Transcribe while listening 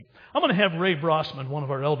I'm going to have Ray Brossman, one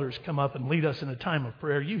of our elders, come up and lead us in a time of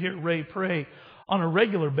prayer. You hear Ray pray on a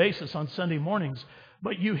regular basis on Sunday mornings,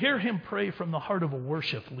 but you hear him pray from the heart of a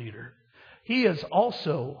worship leader. He is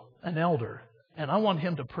also an elder, and I want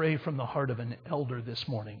him to pray from the heart of an elder this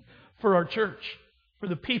morning for our church, for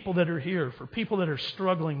the people that are here, for people that are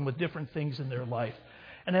struggling with different things in their life.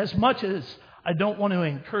 And as much as I don't want to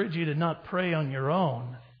encourage you to not pray on your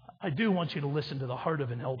own, I do want you to listen to the heart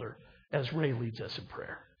of an elder as Ray leads us in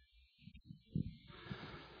prayer.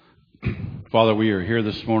 Father, we are here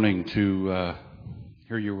this morning to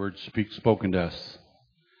hear your word spoken to us.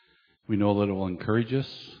 We know that it will encourage us,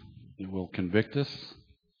 it will convict us,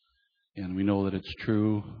 and we know that it's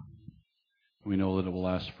true. We know that it will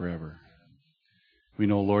last forever. We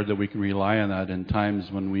know, Lord, that we can rely on that in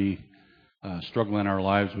times when we struggle in our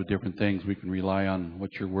lives with different things. We can rely on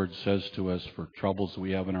what your word says to us for troubles that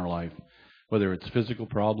we have in our life, whether it's physical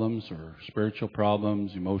problems or spiritual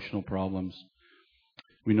problems, emotional problems.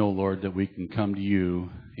 We know, Lord, that we can come to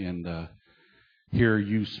you and hear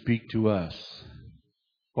you speak to us.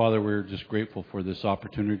 Father, we're just grateful for this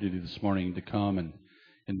opportunity this morning to come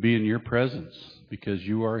and be in your presence because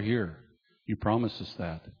you are here. You promised us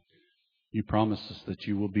that. You promised us that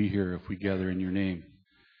you will be here if we gather in your name.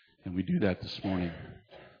 And we do that this morning.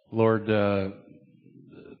 Lord,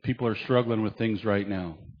 people are struggling with things right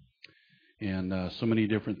now. And so many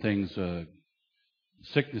different things,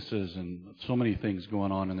 sicknesses and so many things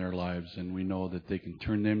going on in their lives, and we know that they can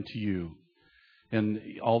turn them to you. And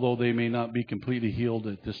although they may not be completely healed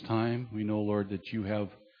at this time, we know, Lord, that you have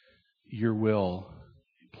your will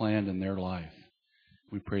planned in their life.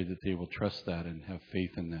 We pray that they will trust that and have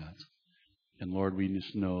faith in that. And Lord, we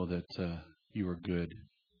just know that you are good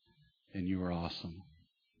and you are awesome.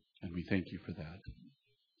 And we thank you for that.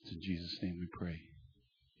 It's in Jesus' name we pray.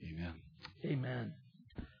 Amen. Amen.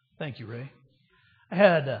 Thank you, Ray. I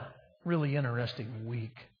had a really interesting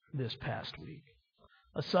week this past week.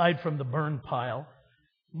 Aside from the burn pile,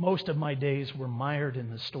 most of my days were mired in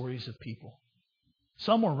the stories of people.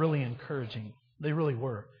 Some were really encouraging. They really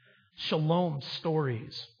were. Shalom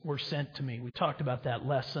stories were sent to me. We talked about that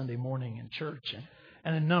last Sunday morning in church,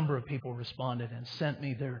 and a number of people responded and sent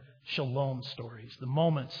me their shalom stories, the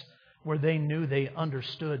moments where they knew they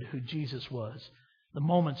understood who Jesus was, the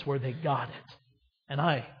moments where they got it. And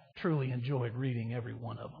I truly enjoyed reading every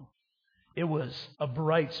one of them. It was a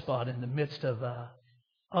bright spot in the midst of an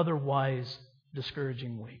otherwise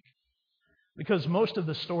discouraging week. Because most of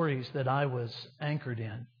the stories that I was anchored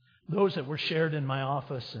in, those that were shared in my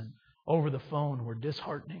office and over the phone, were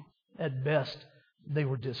disheartening. At best, they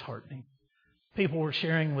were disheartening. People were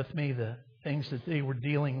sharing with me the things that they were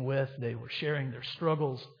dealing with. They were sharing their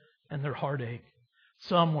struggles and their heartache.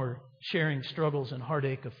 Some were sharing struggles and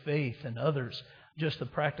heartache of faith, and others just the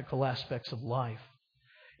practical aspects of life.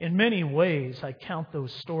 In many ways, I count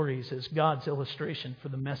those stories as God's illustration for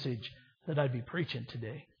the message that I'd be preaching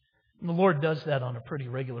today. And the Lord does that on a pretty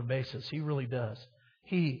regular basis. He really does.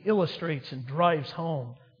 He illustrates and drives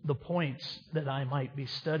home the points that I might be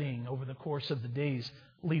studying over the course of the days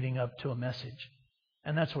leading up to a message.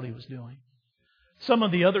 And that's what he was doing. Some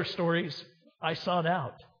of the other stories I sought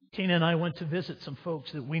out. Tina and I went to visit some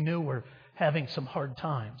folks that we knew were having some hard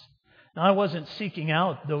times. Now, I wasn't seeking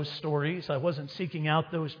out those stories. I wasn't seeking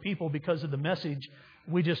out those people because of the message.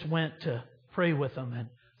 We just went to pray with them and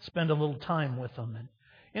spend a little time with them. And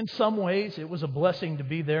in some ways, it was a blessing to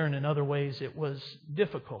be there, and in other ways, it was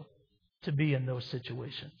difficult to be in those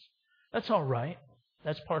situations. That's all right.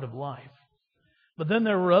 That's part of life. But then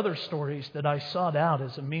there were other stories that I sought out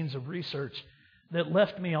as a means of research that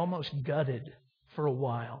left me almost gutted for a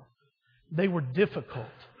while. They were difficult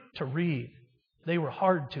to read. They were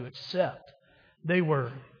hard to accept. They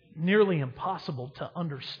were nearly impossible to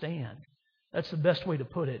understand. That's the best way to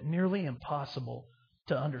put it. Nearly impossible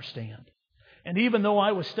to understand. And even though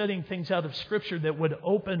I was studying things out of Scripture that would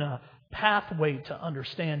open a pathway to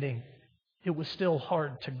understanding, it was still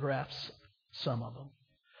hard to grasp some of them.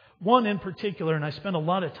 One in particular, and I spent a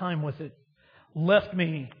lot of time with it, left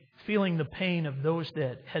me feeling the pain of those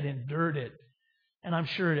that had endured it. And I'm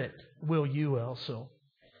sure that will you also.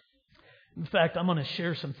 In fact, I'm going to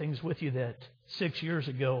share some things with you that 6 years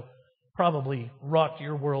ago probably rocked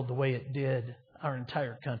your world the way it did our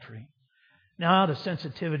entire country. Now, out of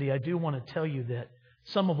sensitivity, I do want to tell you that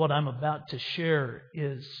some of what I'm about to share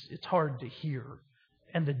it's hard to hear,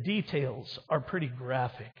 and the details are pretty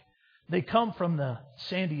graphic. They come from the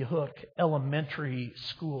Sandy Hook Elementary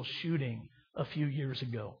School shooting a few years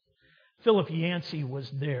ago. Philip Yancey was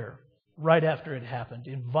there right after it happened,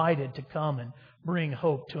 invited to come and bring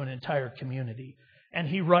hope to an entire community. And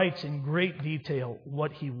he writes in great detail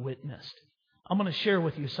what he witnessed. I'm going to share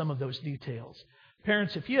with you some of those details.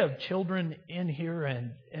 Parents, if you have children in here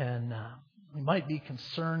and you might be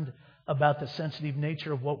concerned about the sensitive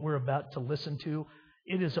nature of what we're about to listen to,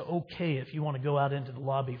 it is okay if you want to go out into the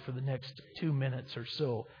lobby for the next 2 minutes or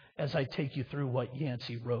so as I take you through what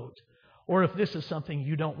Yancey wrote. Or if this is something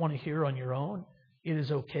you don't want to hear on your own, it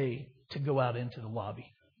is okay to go out into the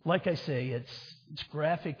lobby. Like I say, it's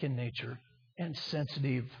graphic in nature and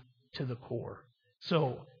sensitive to the core.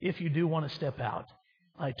 So if you do want to step out,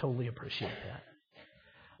 I totally appreciate that.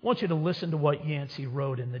 I want you to listen to what Yancey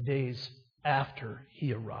wrote in the days after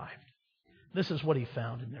he arrived. This is what he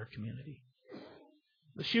found in their community.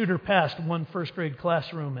 The shooter passed one first-grade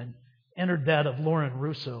classroom and entered that of Lauren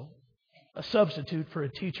Russo, a substitute for a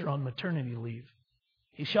teacher on maternity leave.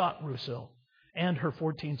 He shot Russo and her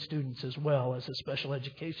 14 students as well as a special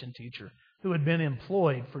education teacher who had been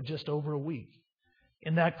employed for just over a week.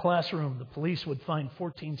 In that classroom, the police would find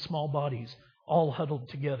 14 small bodies all huddled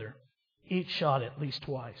together, each shot at least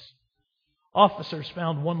twice. Officers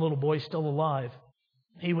found one little boy still alive.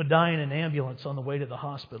 He would die in an ambulance on the way to the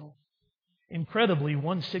hospital. Incredibly,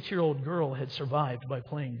 one 6-year-old girl had survived by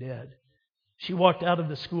playing dead. She walked out of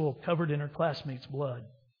the school covered in her classmates' blood.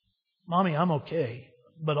 "Mommy, I'm okay,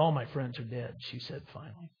 but all my friends are dead," she said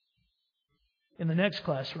finally. In the next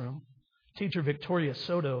classroom, teacher Victoria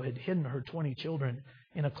Soto had hidden her 20 children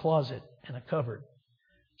in a closet and a cupboard.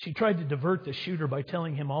 She tried to divert the shooter by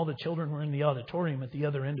telling him all the children were in the auditorium at the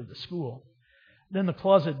other end of the school. Then the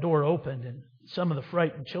closet door opened and some of the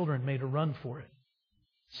frightened children made a run for it.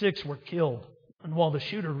 6 were killed, and while the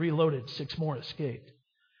shooter reloaded, 6 more escaped,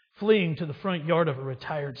 fleeing to the front yard of a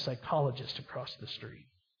retired psychologist across the street.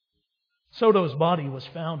 Soto's body was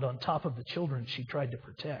found on top of the children she tried to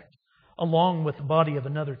protect, along with the body of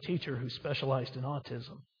another teacher who specialized in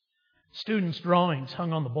autism. Students' drawings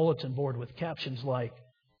hung on the bulletin board with captions like,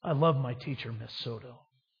 "I love my teacher, Miss Soto."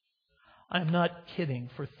 I am not kidding.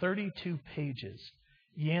 For 32 pages,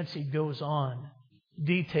 Yancey goes on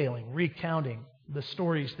detailing, recounting the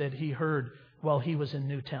stories that he heard while he was in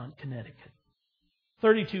Newtown, Connecticut.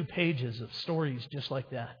 32 pages of stories just like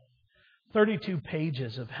that. 32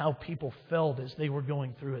 pages of how people felt as they were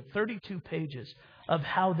going through it. 32 pages of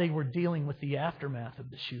how they were dealing with the aftermath of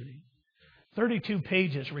the shooting. 32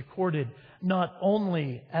 pages recorded not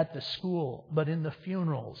only at the school, but in the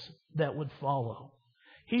funerals that would follow.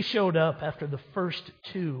 He showed up after the first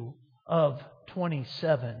 2 of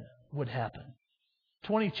 27 would happen.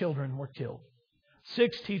 20 children were killed.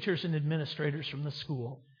 6 teachers and administrators from the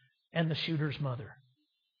school and the shooter's mother.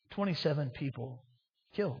 27 people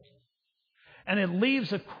killed. And it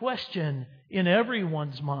leaves a question in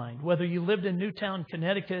everyone's mind, whether you lived in Newtown,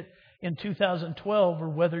 Connecticut in 2012 or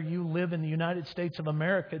whether you live in the United States of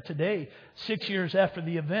America today, 6 years after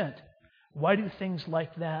the event. Why do things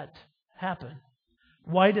like that happen?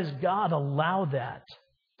 Why does God allow that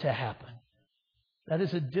to happen? That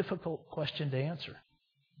is a difficult question to answer.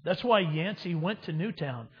 That's why Yancey went to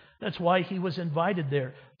Newtown. That's why he was invited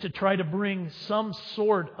there, to try to bring some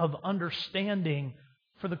sort of understanding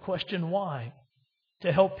for the question why,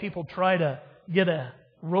 to help people try to get a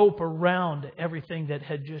rope around everything that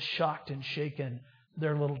had just shocked and shaken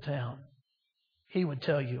their little town. He would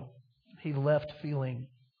tell you he left feeling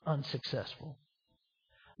unsuccessful.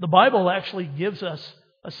 The Bible actually gives us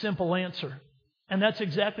a simple answer, and that's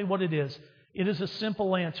exactly what it is. It is a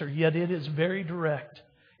simple answer, yet it is very direct.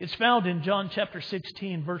 It's found in John chapter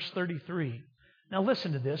 16, verse 33. Now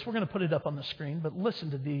listen to this. We're going to put it up on the screen, but listen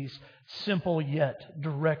to these simple yet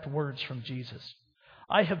direct words from Jesus.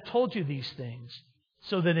 "I have told you these things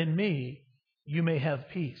so that in me you may have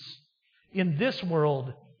peace. In this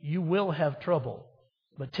world you will have trouble,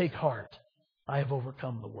 but take heart. I have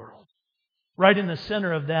overcome the world." Right in the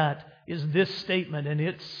center of that is this statement, and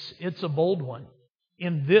it's a bold one.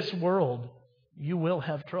 In this world you will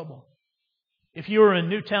have trouble. If you were in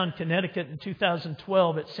Newtown, Connecticut in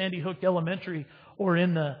 2012 at Sandy Hook Elementary or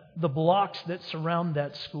in the blocks that surround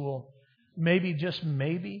that school, maybe, just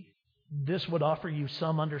maybe, this would offer you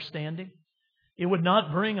some understanding. It would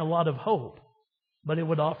not bring a lot of hope, but it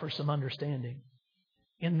would offer some understanding.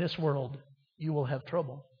 In this world, you will have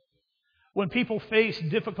trouble. When people face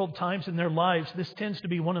difficult times in their lives, this tends to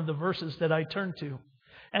be one of the verses that I turn to.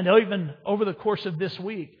 And even over the course of this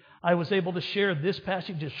week, I was able to share this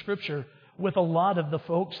passage of Scripture with a lot of the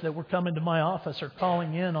folks that were coming to my office or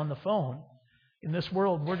calling in on the phone. In this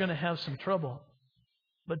world, we're going to have some trouble.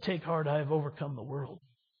 But take heart, I have overcome the world.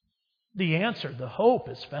 The answer, the hope,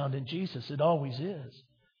 is found in Jesus. It always is.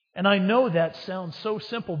 And I know that sounds so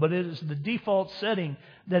simple, but it is the default setting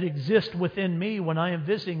that exists within me when I am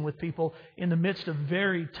visiting with people in the midst of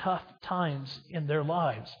very tough times in their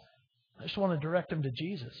lives. I just want to direct them to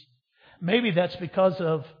Jesus. Maybe that's because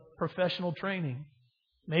of professional training.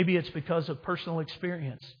 Maybe it's because of personal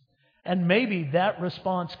experience. And maybe that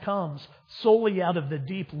response comes solely out of the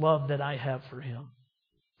deep love that I have for Him.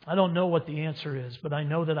 I don't know what the answer is, but I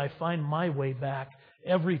know that I find my way back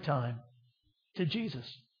every time to Jesus.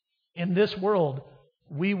 In this world,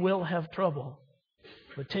 we will have trouble,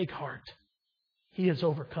 but take heart. He has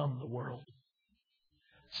overcome the world.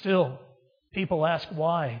 Still, people ask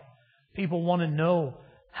why. People want to know,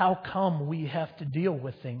 how come we have to deal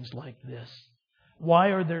with things like this? Why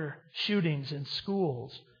are there shootings in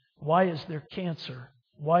schools? Why is there cancer?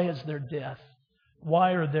 Why is there death?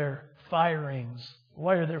 Why are there firings?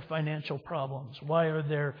 Why are there financial problems? Why are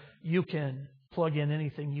there, you can plug in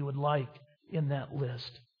anything you would like in that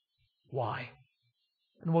list. Why?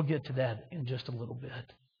 And we'll get to that in just a little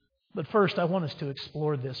bit. But first, I want us to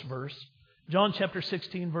explore this verse. John chapter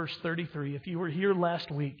 16, verse 33. If you were here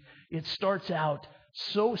last week, it starts out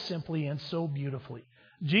so simply and so beautifully.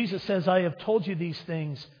 Jesus says, I have told you these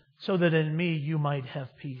things so that in me you might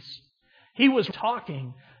have peace. He was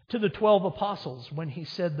talking to the 12 apostles when He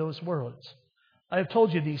said those words. I have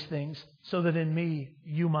told you these things so that in me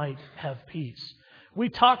you might have peace. We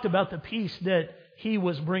talked about the peace that He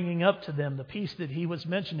was bringing up to them, the peace that He was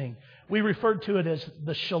mentioning. We referred to it as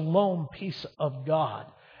the shalom peace of God.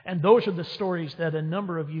 And those are the stories that a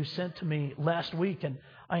number of you sent to me last week. And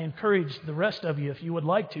I encourage the rest of you, if you would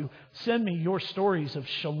like to, send me your stories of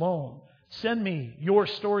shalom. Send me your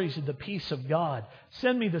stories of the peace of God.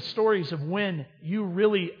 Send me the stories of when you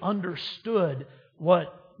really understood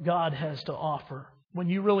what God has to offer. When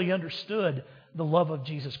you really understood the love of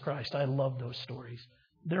Jesus Christ. I love those stories.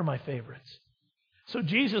 They're my favorites. So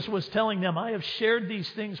Jesus was telling them, I have shared these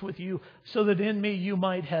things with you so that in me you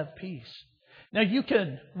might have peace. Now you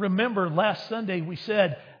can remember last Sunday we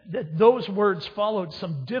said that those words followed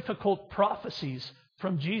some difficult prophecies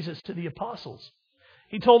from Jesus to the apostles.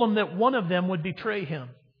 He told them that one of them would betray Him.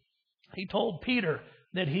 He told Peter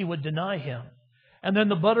that he would deny Him. And then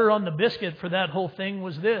the butter on the biscuit for that whole thing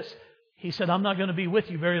was this. He said, I'm not going to be with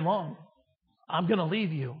you very long. I'm going to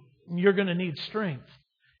leave you. And you're going to need strength.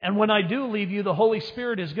 And when I do leave you, the Holy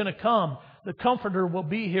Spirit is going to come. The Comforter will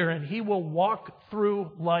be here and He will walk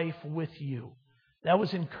through life with you. That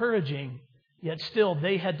was encouraging, yet still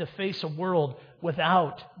they had to face a world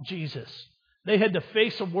without Jesus. They had to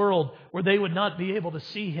face a world where they would not be able to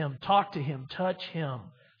see Him, talk to Him, touch Him,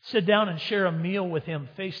 sit down and share a meal with Him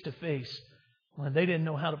face to face when they didn't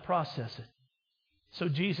know how to process it. So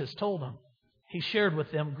Jesus told them, He shared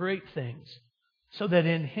with them great things so that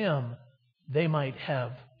in Him they might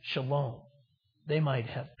have shalom. They might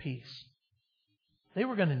have peace. They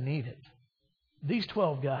were going to need it. These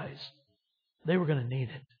 12 guys, they were going to need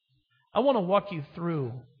it. I want to walk you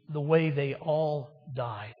through the way they all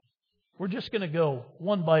died. We're just going to go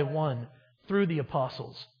one by one through the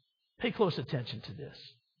apostles. Pay close attention to this.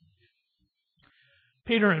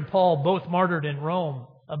 Peter and Paul both martyred in Rome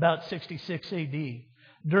about 66 A.D.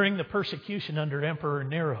 during the persecution under Emperor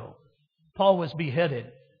Nero. Paul was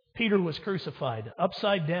beheaded. Peter was crucified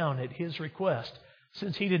upside down at his request,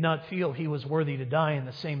 since he did not feel he was worthy to die in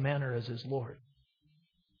the same manner as his Lord.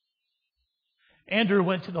 Andrew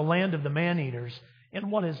went to the land of the man-eaters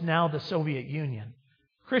in what is now the Soviet Union.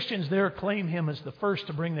 Christians there claim him as the first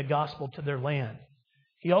to bring the gospel to their land.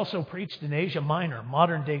 He also preached in Asia Minor,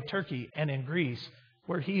 modern-day Turkey, and in Greece,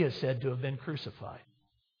 where he is said to have been crucified.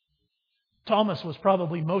 Thomas was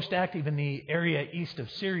probably most active in the area east of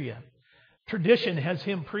Syria. Tradition has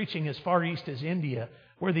him preaching as far east as India,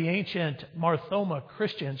 where the ancient Mar Thoma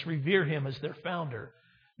Christians revere him as their founder.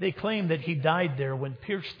 They claim that he died there when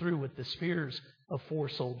pierced through with the spears of 4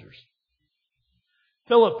 soldiers.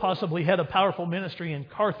 Philip possibly had a powerful ministry in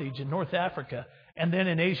Carthage in North Africa and then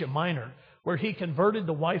in Asia Minor, where he converted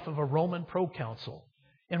the wife of a Roman proconsul.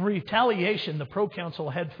 In retaliation, the proconsul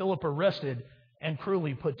had Philip arrested and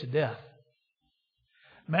cruelly put to death.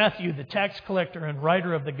 Matthew, the tax collector and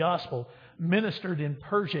writer of the gospel, ministered in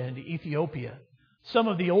Persia and Ethiopia. Some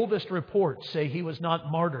of the oldest reports say he was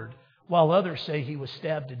not martyred, while others say he was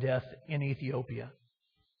stabbed to death in Ethiopia.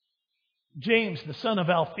 James, the son of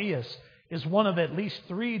Alphaeus, is one of at least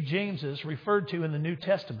 3 Jameses referred to in the New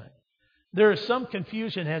Testament. There is some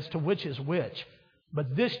confusion as to which is which,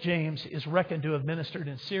 but this James is reckoned to have ministered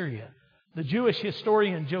in Syria. The Jewish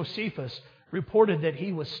historian Josephus reported that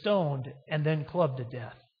he was stoned and then clubbed to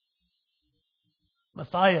death.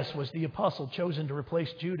 Matthias was the apostle chosen to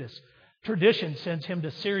replace Judas. Tradition sends him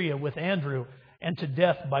to Syria with Andrew and to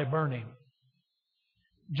death by burning.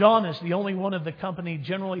 John is the only one of the company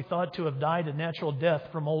generally thought to have died a natural death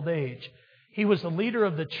from old age. He was the leader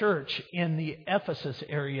of the church in the Ephesus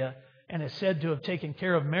area and is said to have taken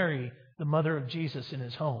care of Mary, the mother of Jesus, in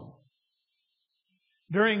his home.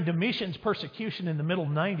 During Domitian's persecution in the middle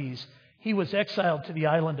 90s, he was exiled to the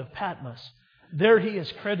island of Patmos. There he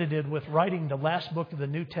is credited with writing the last book of the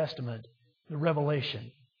New Testament, the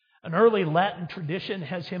Revelation. An early Latin tradition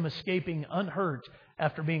has him escaping unhurt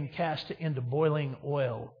after being cast into boiling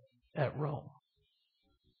oil at Rome.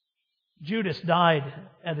 Judas died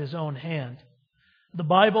at his own hand. The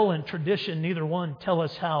Bible and tradition, neither one, tell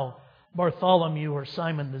us how Bartholomew or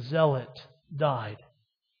Simon the Zealot died.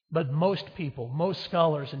 But most people, most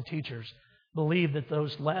scholars and teachers, believe that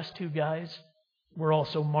those last two guys were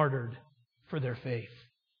also martyred for their faith.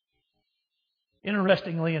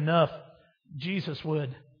 Interestingly enough, Jesus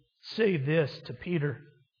would say this to Peter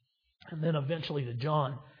and then eventually to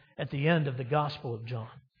John at the end of the Gospel of John.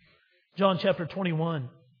 John chapter 21,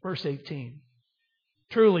 verse 18.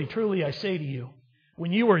 Truly, truly, I say to you,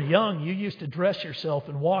 when you were young, you used to dress yourself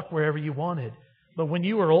and walk wherever you wanted. But when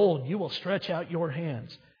you are old, you will stretch out your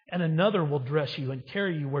hands, and another will dress you and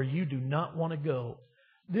carry you where you do not want to go.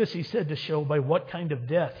 This he said to show by what kind of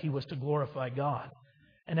death he was to glorify God.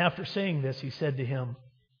 And after saying this, he said to him,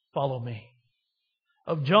 follow me.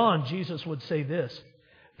 Of John, Jesus would say this,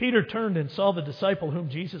 Peter turned and saw the disciple whom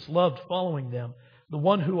Jesus loved following them, the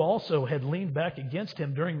one who also had leaned back against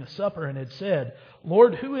him during the supper and had said,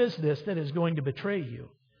 Lord, who is this that is going to betray you?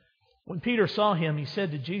 When Peter saw him, he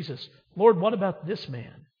said to Jesus, Lord, what about this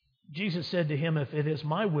man? Jesus said to him, if it is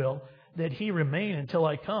my will that he remain until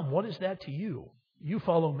I come, what is that to you? You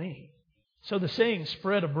follow me. So the saying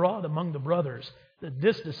spread abroad among the brothers that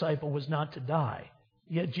this disciple was not to die.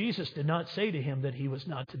 Yet Jesus did not say to him that he was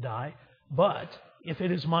not to die, but if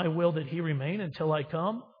it is my will that he remain until I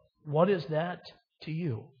come, what is that to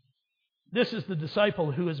you? This is the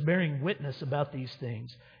disciple who is bearing witness about these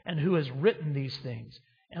things and who has written these things,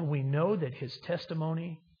 and we know that his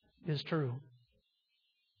testimony is true.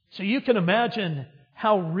 So you can imagine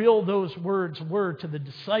how real those words were to the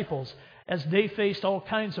disciples as they faced all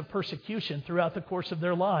kinds of persecution throughout the course of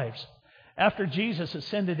their lives. After Jesus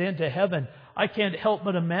ascended into heaven, I can't help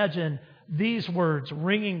but imagine these words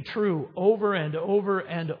ringing true over and over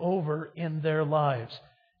and over in their lives.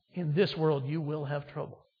 In this world you will have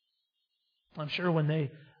trouble. I'm sure when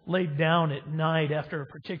they laid down at night after a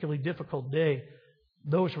particularly difficult day,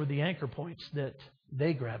 those were the anchor points that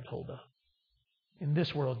they grabbed hold of. In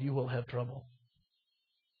this world you will have trouble.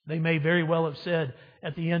 They may very well have said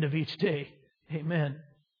at the end of each day, Amen.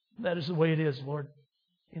 That is the way it is, Lord.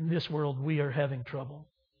 In this world we are having trouble.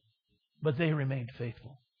 But they remained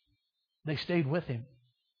faithful. They stayed with him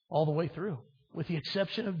all the way through, with the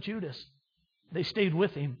exception of Judas. They stayed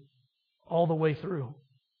with him all the way through.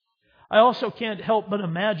 I also can't help but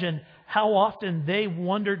imagine how often they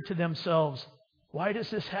wondered to themselves, why does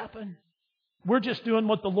this happen? We're just doing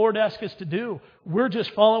what the Lord asked us to do. We're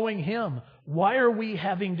just following Him. Why are we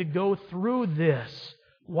having to go through this?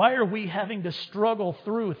 Why are we having to struggle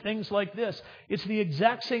through things like this? It's the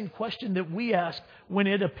exact same question that we ask when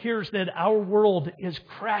it appears that our world is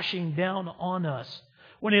crashing down on us.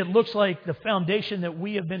 When it looks like the foundation that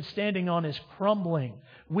we have been standing on is crumbling.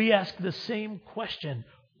 We ask the same question.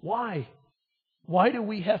 Why? Why do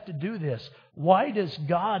we have to do this? Why does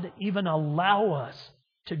God even allow us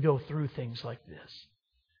to go through things like this?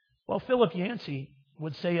 Well, Philip Yancey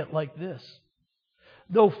would say it like this.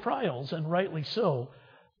 Though trials, and rightly so,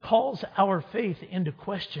 calls our faith into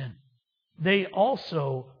question, they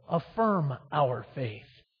also affirm our faith.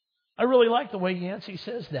 I really like the way Yancey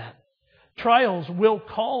says that. Trials will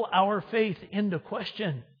call our faith into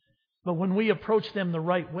question, but when we approach them the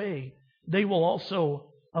right way, they will also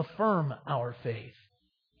affirm our faith.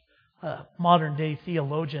 A modern-day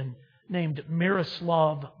theologian named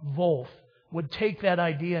Miroslav Volf would take that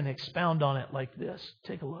idea and expound on it like this.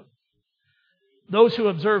 Take a look. Those who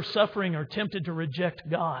observe suffering are tempted to reject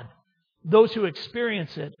God. Those who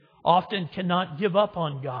experience it often cannot give up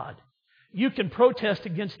on God. You can protest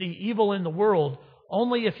against the evil in the world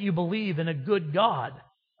only if you believe in a good God.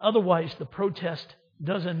 Otherwise, the protest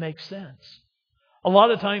doesn't make sense. A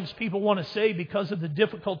lot of times people want to say because of the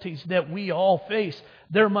difficulties that we all face,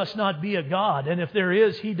 there must not be a God. And if there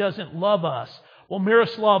is, He doesn't love us. Well,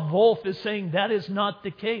 Miroslav Volf is saying that is not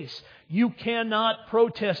the case. You cannot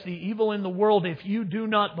protest the evil in the world if you do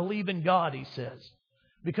not believe in God, he says.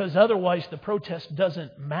 Because otherwise the protest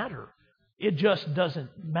doesn't matter. It just doesn't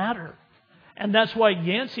matter. And that's why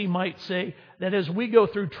Yancey might say that as we go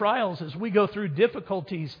through trials, as we go through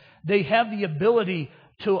difficulties, they have the ability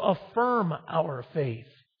to affirm our faith,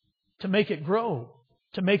 to make it grow,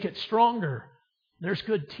 to make it stronger. There's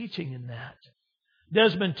good teaching in that.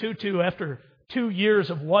 Desmond Tutu, after 2 years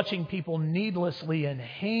of watching people needlessly and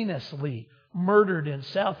heinously murdered in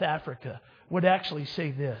South Africa, would actually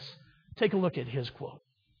say this. Take a look at his quote.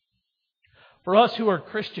 For us who are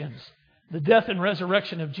Christians, the death and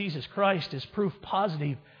resurrection of Jesus Christ is proof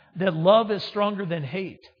positive that love is stronger than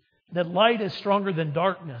hate, that light is stronger than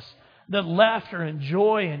darkness, that laughter and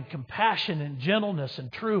joy and compassion and gentleness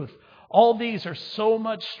and truth, all these are so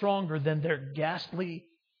much stronger than their ghastly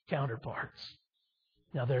counterparts.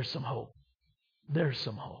 Now there's some hope. There's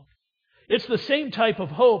some hope. It's the same type of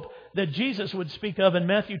hope that Jesus would speak of in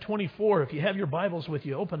Matthew 24. If you have your Bibles with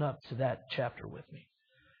you, open up to that chapter with me.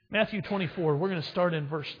 Matthew 24, we're going to start in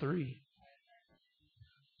verse 3.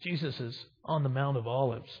 Jesus is on the Mount of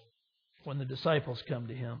Olives when the disciples come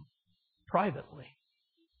to Him privately.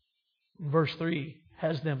 In verse 3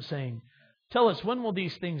 has them saying, "Tell us, when will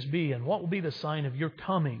these things be, and what will be the sign of your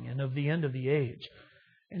coming and of the end of the age?"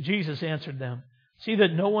 And Jesus answered them, "See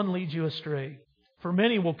that no one leads you astray. For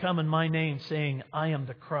many will come in my name, saying, 'I am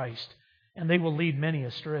the Christ,' and they will lead many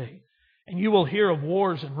astray. And you will hear of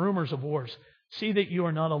wars and rumors of wars. See that you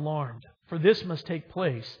are not alarmed, for this must take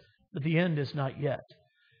place, but the end is not yet.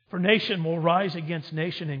 For nation will rise against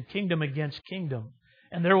nation, and kingdom against kingdom.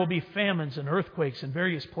 And there will be famines and earthquakes in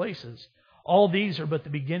various places. All these are but the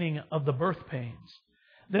beginning of the birth pains.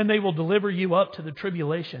 Then they will deliver you up to the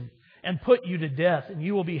tribulation, and put you to death, and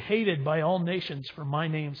you will be hated by all nations for my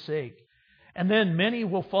name's sake. And then many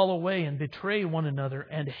will fall away and betray one another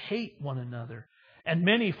and hate one another. And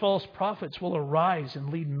many false prophets will arise and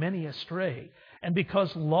lead many astray. And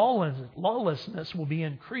because lawlessness will be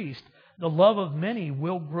increased, the love of many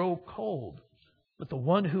will grow cold. But the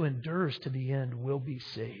one who endures to the end will be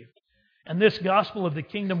saved. And this gospel of the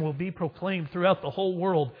kingdom will be proclaimed throughout the whole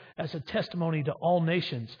world as a testimony to all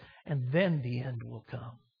nations, and then the end will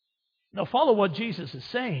come." Now follow what Jesus is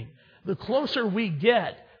saying. The closer we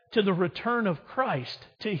get to the return of Christ,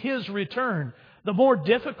 to His return, the more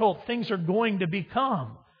difficult things are going to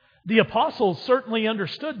become. The apostles certainly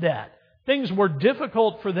understood that. Things were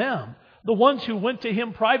difficult for them. The ones who went to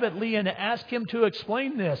Him privately and asked Him to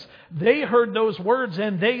explain this, they heard those words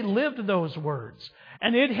and they lived those words.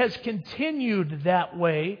 And it has continued that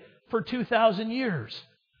way for 2,000 years.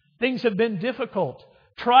 Things have been difficult.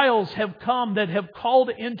 Trials have come that have called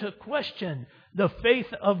into question the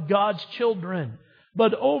faith of God's children.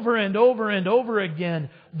 But over and over and over again,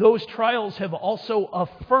 those trials have also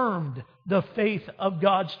affirmed the faith of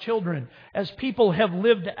God's children, as people have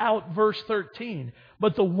lived out verse 13.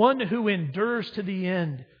 But the one who endures to the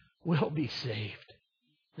end will be saved.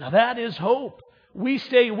 Now that is hope. We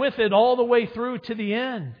stay with it all the way through to the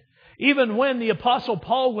end. Even when the Apostle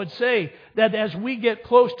Paul would say that as we get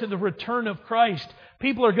close to the return of Christ,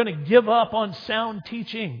 people are going to give up on sound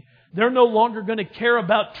teaching. They're no longer going to care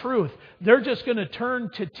about truth. They're just going to turn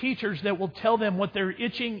to teachers that will tell them what their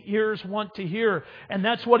itching ears want to hear. And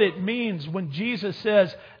that's what it means when Jesus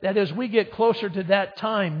says that as we get closer to that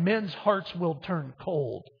time, men's hearts will turn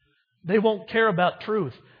cold. They won't care about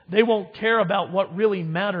truth. They won't care about what really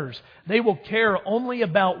matters. They will care only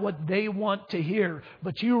about what they want to hear.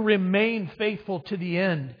 But you remain faithful to the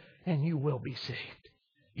end, and you will be saved.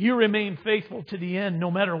 You remain faithful to the end no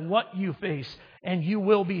matter what you face, and you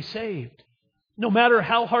will be saved. No matter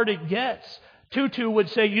how hard it gets. Tutu would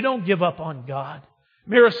say, you don't give up on God.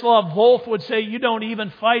 Miroslav Volf would say, you don't even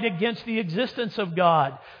fight against the existence of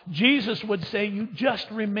God. Jesus would say, you just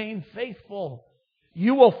remain faithful.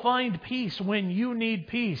 You will find peace when you need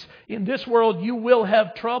peace. In this world, you will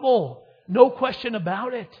have trouble. No question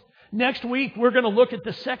about it. Next week, we're going to look at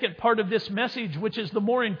the second part of this message, which is the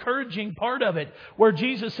more encouraging part of it, where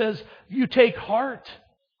Jesus says, you take heart.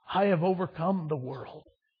 I have overcome the world.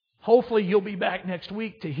 Hopefully, you'll be back next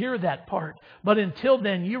week to hear that part. But until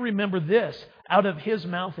then, you remember this out of His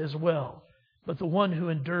mouth as well. But the one who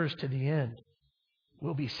endures to the end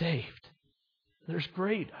will be saved. There's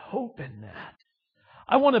great hope in that.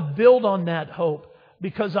 I want to build on that hope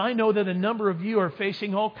because I know that a number of you are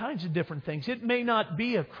facing all kinds of different things. It may not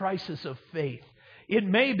be a crisis of faith. It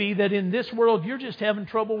may be that in this world you're just having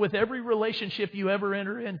trouble with every relationship you ever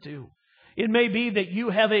enter into. It may be that you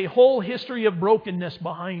have a whole history of brokenness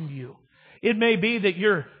behind you. It may be that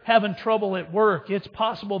you're having trouble at work. It's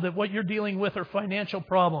possible that what you're dealing with are financial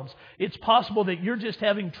problems. It's possible that you're just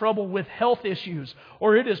having trouble with health issues.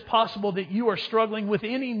 Or it is possible that you are struggling with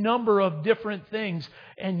any number of different things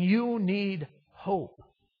and you need hope.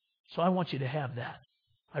 So I want you to have that.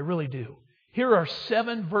 I really do. Here are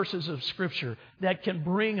 7 verses of Scripture that can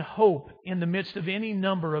bring hope in the midst of any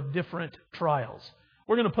number of different trials.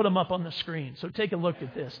 We're going to put them up on the screen. So take a look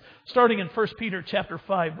at this. Starting in 1 Peter chapter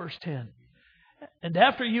 5, verse 10. And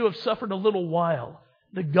after you have suffered a little while,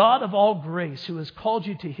 The God of all grace, who has called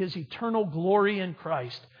you to His eternal glory in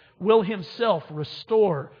Christ, will Himself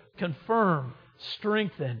restore, confirm,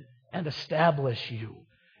 strengthen, and establish you.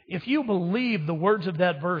 If you believe the words of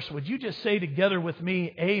that verse, would you just say together with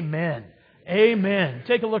me, Amen. Amen.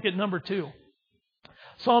 Take a look at number 2.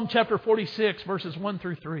 Psalm chapter 46, verses 1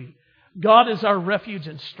 through 3. God is our refuge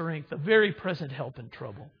and strength, a very present help in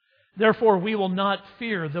trouble. Therefore we will not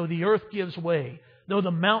fear, though the earth gives way, though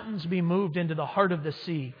the mountains be moved into the heart of the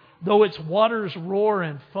sea, though its waters roar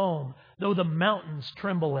and foam, though the mountains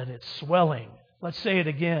tremble at its swelling. Let's say it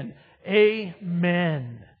again.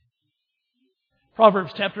 Amen.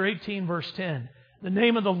 Proverbs chapter 18, verse 10. The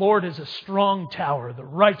name of the Lord is a strong tower. The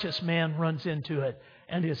righteous man runs into it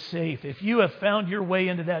and is safe. If you have found your way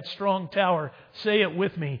into that strong tower, say it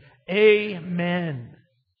with me. Amen.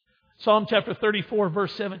 Psalm chapter 34,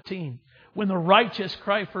 verse 17. When the righteous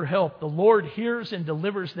cry for help, the Lord hears and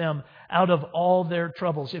delivers them out of all their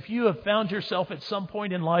troubles. If you have found yourself at some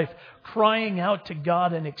point in life crying out to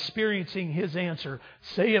God and experiencing His answer,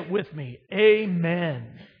 say it with me.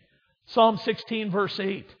 Amen. Psalm 16, verse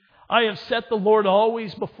 8. I have set the Lord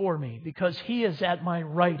always before me, because He is at my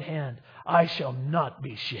right hand. I shall not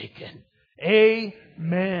be shaken.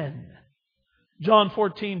 Amen. John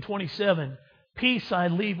 14:27. Peace I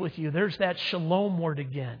leave with you. There's that shalom word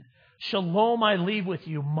again. Shalom I leave with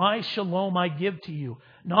you. My shalom I give to you.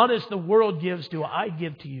 Not as the world gives do I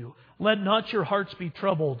give to you. Let not your hearts be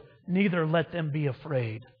troubled, neither let them be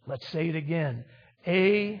afraid. Let's say it again.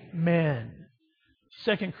 Amen.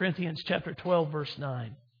 2 Corinthians chapter 12, verse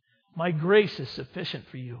 9. My grace is sufficient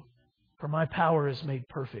for you, for my power is made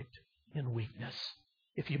perfect in weakness.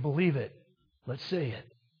 If you believe it, let's say it.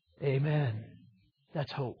 Amen.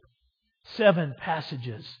 That's hope. 7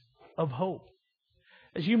 passages of hope.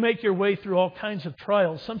 As you make your way through all kinds of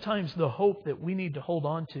trials, sometimes the hope that we need to hold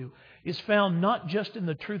on to is found not just in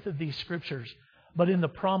the truth of these Scriptures, but in the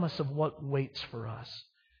promise of what waits for us.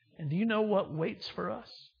 And do you know what waits for us?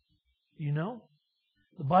 Do you know?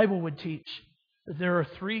 The Bible would teach that there are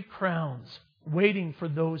 3 crowns waiting for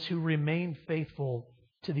those who remain faithful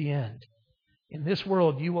to the end. In this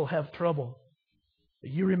world you will have trouble,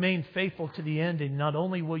 but you remain faithful to the end, and not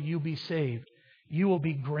only will you be saved, you will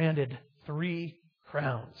be granted 3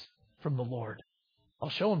 crowns from the Lord. I'll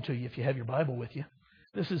show them to you if you have your Bible with you.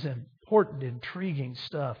 This is important, intriguing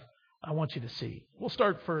stuff I want you to see. We'll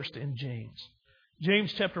start first in James.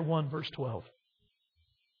 James chapter 1, verse 12.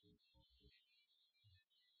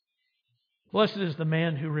 Blessed is the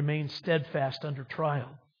man who remains steadfast under trial,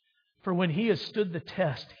 for when he has stood the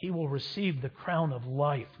test, he will receive the crown of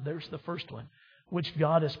life. There's the first one, which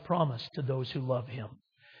God has promised to those who love Him.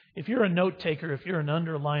 If you're a note taker, if you're an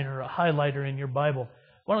underliner, a highlighter in your Bible,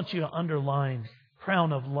 why don't you underline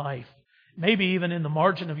crown of life? Maybe even in the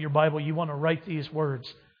margin of your Bible you want to write these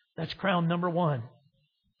words. That's crown number 1.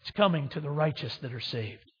 It's coming to the righteous that are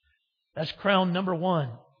saved. That's crown number 1.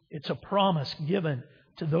 It's a promise given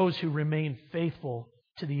to those who remain faithful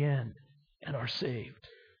to the end and are saved.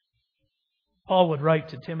 Paul would write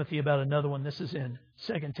to Timothy about another one. This is in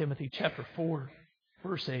 2 Timothy chapter 4,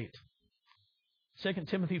 verse 8. 2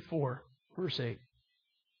 Timothy 4, verse 8.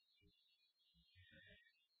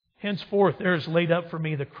 Henceforth there is laid up for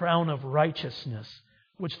me the crown of righteousness,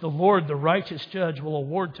 which the Lord, the righteous judge, will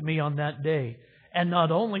award to me on that day, and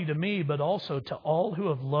not only to me, but also to all who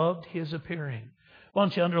have loved His appearing. Why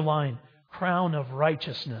don't you underline crown of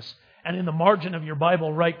righteousness? And in the margin of your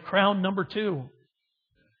Bible, write crown number 2.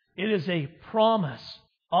 It is a promise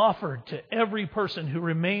offered to every person who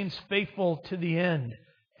remains faithful to the end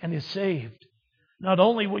and is saved. Not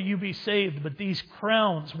only will you be saved, but these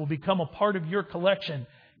crowns will become a part of your collection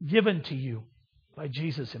given to you by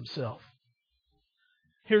Jesus Himself.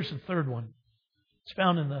 Here's the third one. It's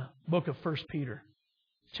found in the book of 1 Peter,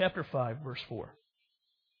 chapter 5, verse 4.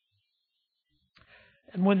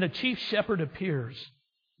 And when the chief shepherd appears,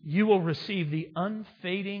 you will receive the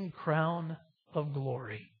unfading crown of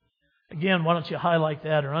glory. Again, why don't you highlight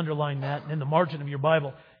that or underline that? And in the margin of your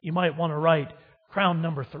Bible, you might want to write crown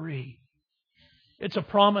number 3. It's a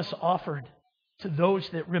promise offered to those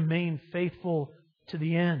that remain faithful to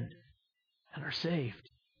the end and are saved.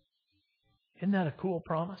 Isn't that a cool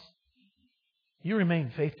promise? You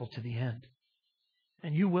remain faithful to the end,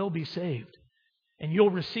 and you will be saved, and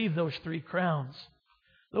you'll receive those 3 crowns.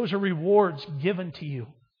 Those are rewards given to you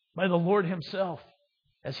by the Lord Himself,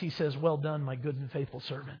 as He says, "Well done, my good and faithful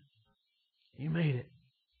servant." You made it.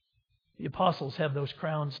 The apostles have those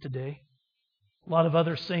crowns today. A lot of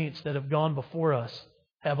other saints that have gone before us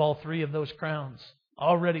have all 3 of those crowns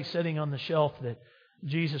already sitting on the shelf that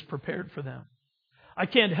Jesus prepared for them. I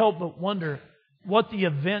can't help but wonder, what the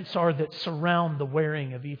events are that surround the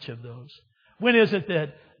wearing of each of those. When is it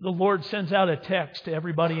that the Lord sends out a text to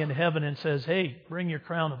everybody in heaven and says, hey, bring your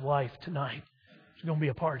crown of life tonight. There's going to be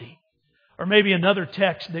a party. Or maybe another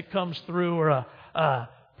text that comes through, or a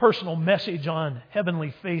personal message on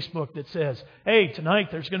heavenly Facebook that says, hey, tonight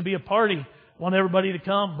there's going to be a party. Want everybody to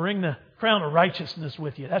come. Bring the crown of righteousness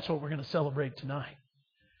with you. That's what we're going to celebrate tonight.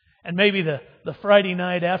 And maybe the Friday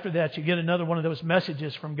night after that, you get another one of those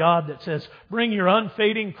messages from God that says, bring your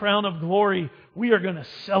unfading crown of glory. We are going to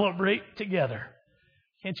celebrate together.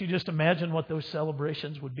 Can't you just imagine what those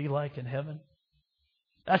celebrations would be like in heaven?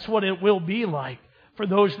 That's what it will be like for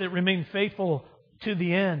those that remain faithful to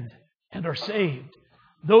the end and are saved.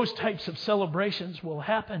 Those types of celebrations will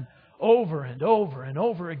happen over and over and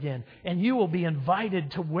over again. And you will be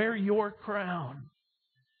invited to wear your crown.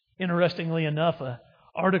 Interestingly enough, an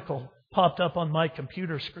article popped up on my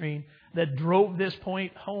computer screen that drove this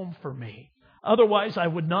point home for me. Otherwise, I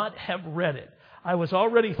would not have read it. I was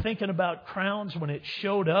already thinking about crowns when it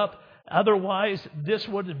showed up. Otherwise, this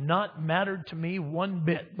would have not mattered to me one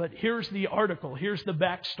bit. But here's the article. Here's the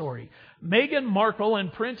backstory. Meghan Markle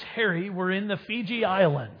and Prince Harry were in the Fiji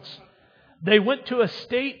Islands. They went to a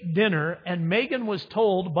state dinner, and Meghan was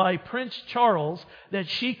told by Prince Charles that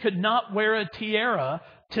she could not wear a tiara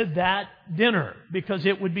to that dinner because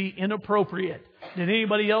it would be inappropriate. Did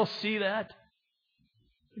anybody else see that?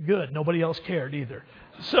 Good. Nobody else cared either.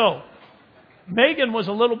 So, Meghan was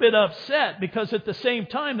a little bit upset because at the same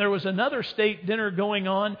time there was another state dinner going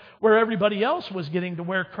on where everybody else was getting to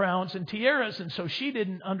wear crowns and tiaras, and so she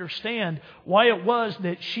didn't understand why it was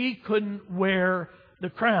that she couldn't wear the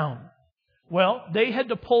crown. Well, they had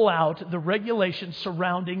to pull out the regulations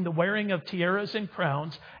surrounding the wearing of tiaras and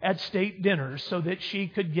crowns at state dinners so that she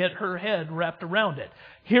could get her head wrapped around it.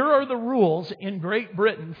 Here are the rules in Great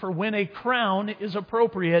Britain for when a crown is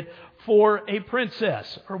appropriate for a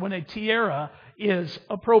princess, or when a tiara is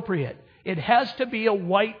appropriate. It has to be a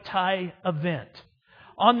white tie event.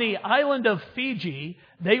 On the island of Fiji,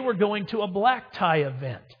 they were going to a black tie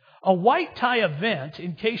event. A white tie event,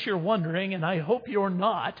 in case you're wondering, and I hope you're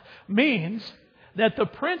not, means that the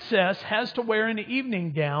princess has to wear an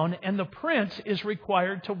evening gown and the prince is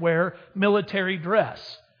required to wear military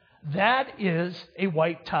dress. That is a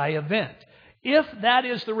white tie event. If that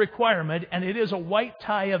is the requirement and it is a white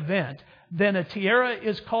tie event, then a tiara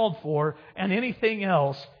is called for and anything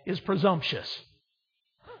else is presumptuous.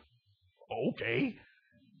 Okay.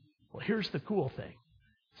 Well, here's the cool thing.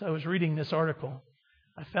 So I was reading this article.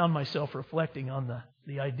 I found myself reflecting on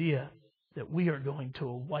the idea that we are going to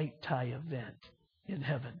a white tie event in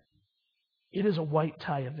heaven. It is a white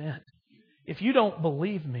tie event. If you don't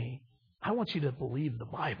believe me, I want you to believe the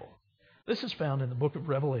Bible. This is found in the book of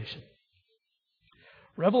Revelation.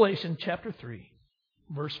 Revelation chapter 3,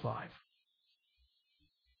 verse 5.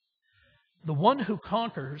 The one who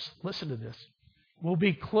conquers, listen to this, will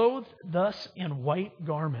be clothed thus in white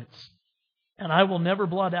garments, and I will never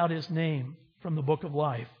blot out his name from the book of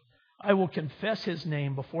life. I will confess his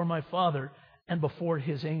name before my Father and before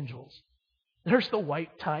his angels. There's the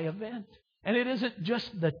white tie event. And it isn't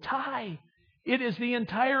just the tie. It is the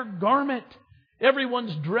entire garment.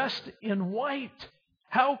 Everyone's dressed in white.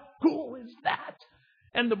 How cool is that?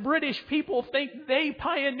 And the British people think they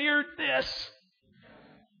pioneered this.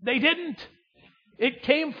 They didn't. It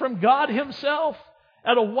came from God Himself.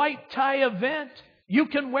 At a white tie event, you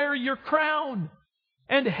can wear your crown.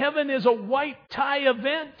 And heaven is a white tie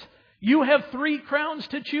event. You have 3 crowns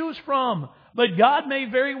to choose from. But God may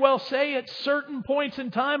very well say at certain points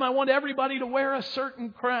in time, I want everybody to wear a certain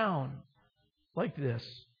crown. Like this.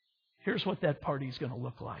 Here's what that party is going to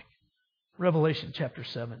look like. Revelation chapter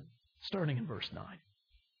 7, starting in verse 9.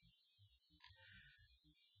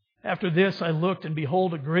 After this I looked, and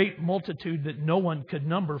behold, a great multitude that no one could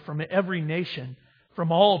number from every nation,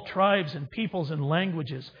 from all tribes and peoples and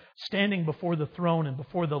languages, standing before the throne and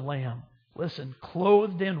before the Lamb. Listen,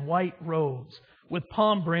 clothed in white robes, with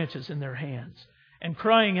palm branches in their hands, and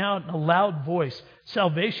crying out in a loud voice,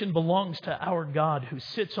 salvation belongs to our God who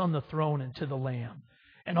sits on the throne and to the Lamb.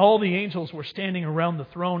 And all the angels were standing around the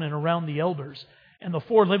throne and around the elders and the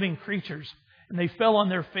 4 living creatures. And they fell on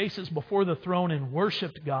their faces before the throne and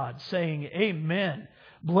worshipped God, saying, Amen.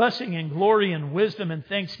 Blessing and glory and wisdom and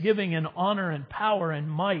thanksgiving and honor and power and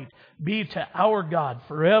might be to our God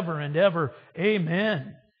forever and ever.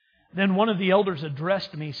 Amen. Then one of the elders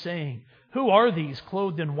addressed me, saying, Who are these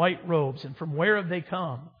clothed in white robes, and from where have they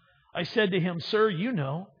come? I said to him, Sir, you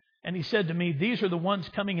know. And he said to me, These are the ones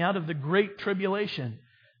coming out of the great tribulation.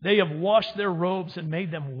 They have washed their robes and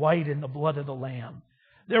made them white in the blood of the Lamb.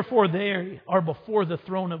 Therefore they are before the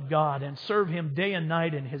throne of God and serve Him day and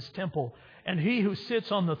night in His temple. And He who sits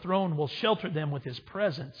on the throne will shelter them with His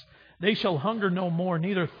presence. They shall hunger no more,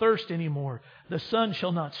 neither thirst any more. The sun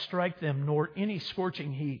shall not strike them, nor any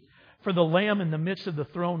scorching heat. For the Lamb in the midst of the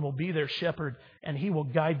throne will be their shepherd, and He will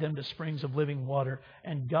guide them to springs of living water,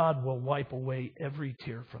 and God will wipe away every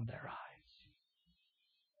tear from their eyes.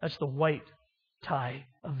 That's the white tie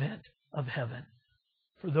event of heaven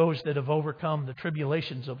for those that have overcome the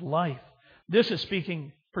tribulations of life. This is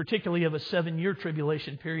speaking particularly of a 7-year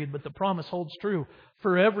tribulation period, but the promise holds true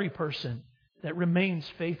for every person that remains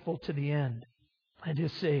faithful to the end and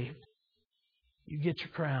is saved. You get your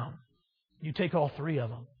crown. You take all 3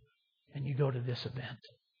 of them, and you go to this event.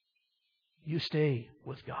 You stay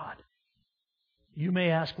with God. You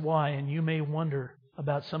may ask why, and you may wonder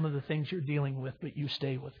about some of the things you're dealing with, but you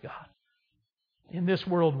stay with God. In this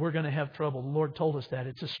world, we're going to have trouble. The Lord told us that.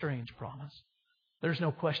 It's a strange promise. There's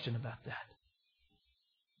no question about that.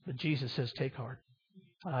 But Jesus says, take heart.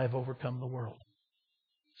 I have overcome the world.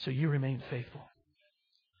 So you remain faithful.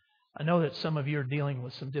 I know that some of you are dealing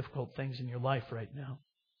with some difficult things in your life right now.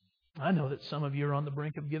 I know that some of you are on the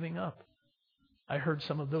brink of giving up. I heard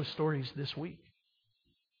some of those stories this week.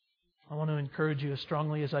 I want to encourage you as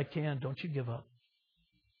strongly as I can. Don't you give up.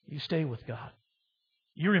 You stay with God.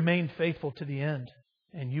 You remain faithful to the end,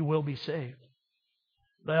 and you will be saved.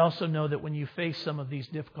 But I also know that when you face some of these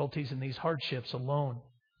difficulties and these hardships alone,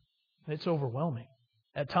 it's overwhelming.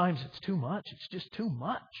 At times it's too much. It's just too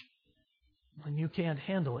much. And you can't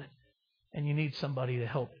handle it. And you need somebody to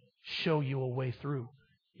help show you a way through.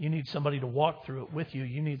 You need somebody to walk through it with you.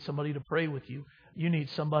 You need somebody to pray with you. You need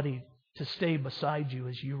somebody to stay beside you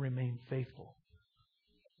as you remain faithful.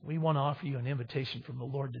 We want to offer you an invitation from the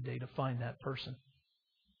Lord today to find that person.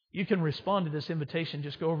 You can respond to this invitation.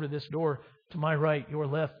 Just go over to this door to my right, your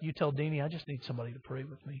left. You tell Deanie, I just need somebody to pray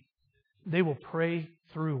with me. They will pray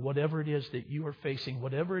through whatever it is that you are facing,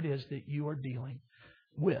 whatever it is that you are dealing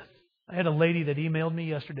with. I had a lady that emailed me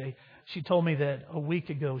yesterday. She told me that a week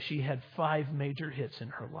ago she had 5 major hits in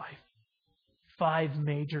her life. 5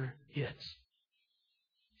 major hits.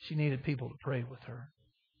 She needed people to pray with her.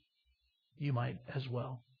 You might as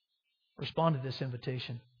well. Respond to this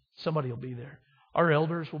invitation. Somebody will be there. Our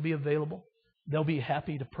elders will be available. They'll be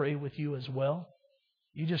happy to pray with you as well.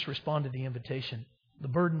 You just respond to the invitation. The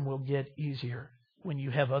burden will get easier when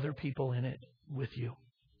you have other people in it with you.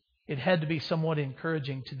 It had to be somewhat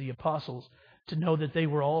encouraging to the apostles to know that they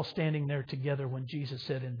were all standing there together when Jesus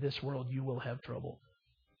said, in this world you will have trouble.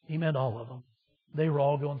 He meant all of them. They were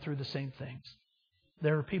all going through the same things.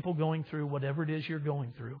 There are people going through whatever it is you're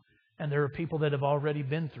going through, and there are people that have already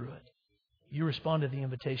been through it. You respond to the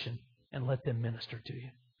invitation and let them minister to you.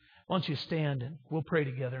 Why don't you stand and we'll pray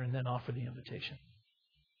together and then offer the invitation.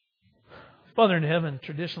 Father in heaven,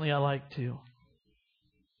 traditionally I like to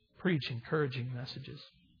preach encouraging messages.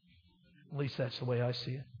 At least that's the way I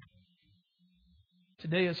see it.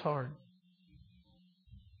 Today is hard,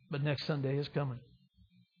 but next Sunday is coming.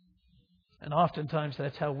 And oftentimes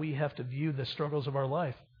that's how we have to view the struggles of our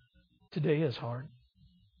life. Today is hard,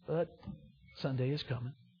 but Sunday is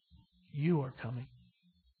coming. You are coming.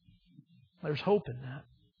 There's hope in that.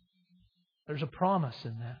 There's a promise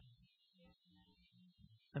in that.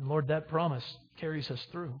 And Lord, that promise carries us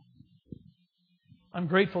through. I'm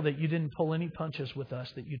grateful that you didn't pull any punches with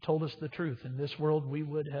us, that you told us the truth. In this world, we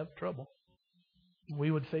would have trouble. We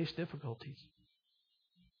would face difficulties.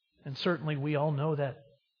 And certainly we all know that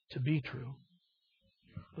to be true.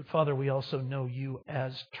 But Father, we also know you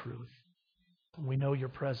as truth. And we know your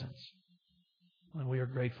presence. And we are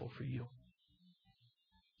grateful for you.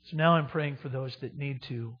 So now I'm praying for those that need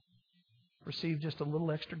to receive just a little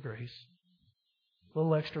extra grace, a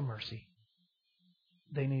little extra mercy.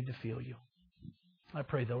 They need to feel you. I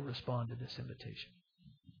pray they'll respond to this invitation,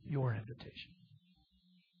 your invitation.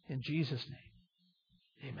 In Jesus'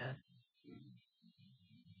 name, amen.